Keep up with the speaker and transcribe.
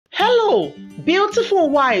Hello, beautiful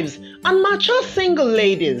wives and mature single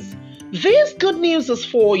ladies. This good news is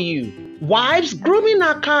for you. Wives Grooming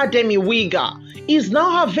Academy Wiga is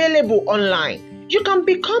now available online. You can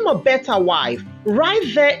become a better wife right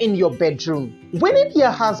there in your bedroom, winning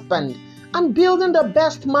your husband and building the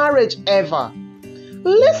best marriage ever.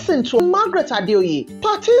 Listen to Margaret Adeoye,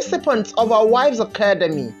 participant of our Wives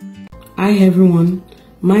Academy. Hi everyone,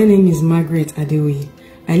 my name is Margaret Adeoye.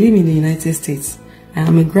 I live in the United States. I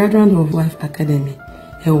am a graduate of Wife Academy,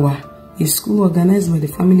 a school organized by the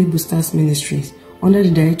Family Boosters Ministries under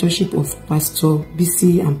the directorship of Pastor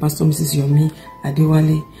Bisi and Pastor Mrs. Yomi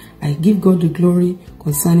Adewale. I give God the glory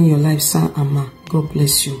concerning your life, sir and ma. God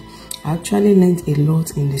bless you. I actually learned a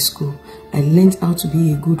lot in the school. I learned how to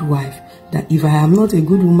be a good wife. That if I am not a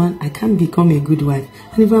good woman, I can't become a good wife.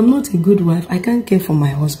 And if I'm not a good wife, I can't care for my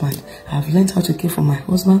husband. I've learned how to care for my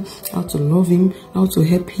husband, how to love him, how to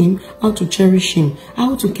help him, how to cherish him,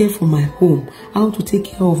 how to care for my home, how to take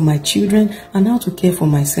care of my children, and how to care for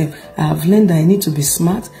myself. I have learned that I need to be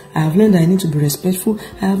smart. I have learned that I need to be respectful.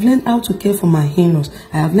 I have learned how to care for my in-laws.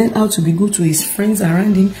 I have learned how to be good to his friends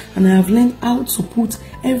around him. And I have learned how to put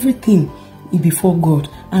everything before God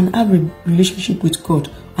and have a relationship with God.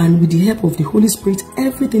 And with the help of the Holy Spirit,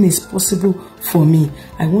 everything is possible for me.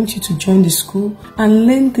 I want you to join the school and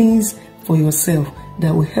learn things for yourself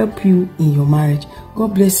that will help you in your marriage.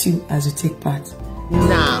 God bless you as you take part.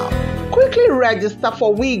 Now, quickly register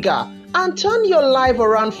for Wiga and turn your life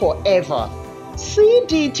around forever. See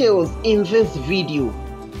details in this video.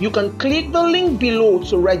 You can click the link below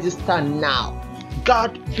to register now.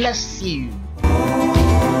 God bless you.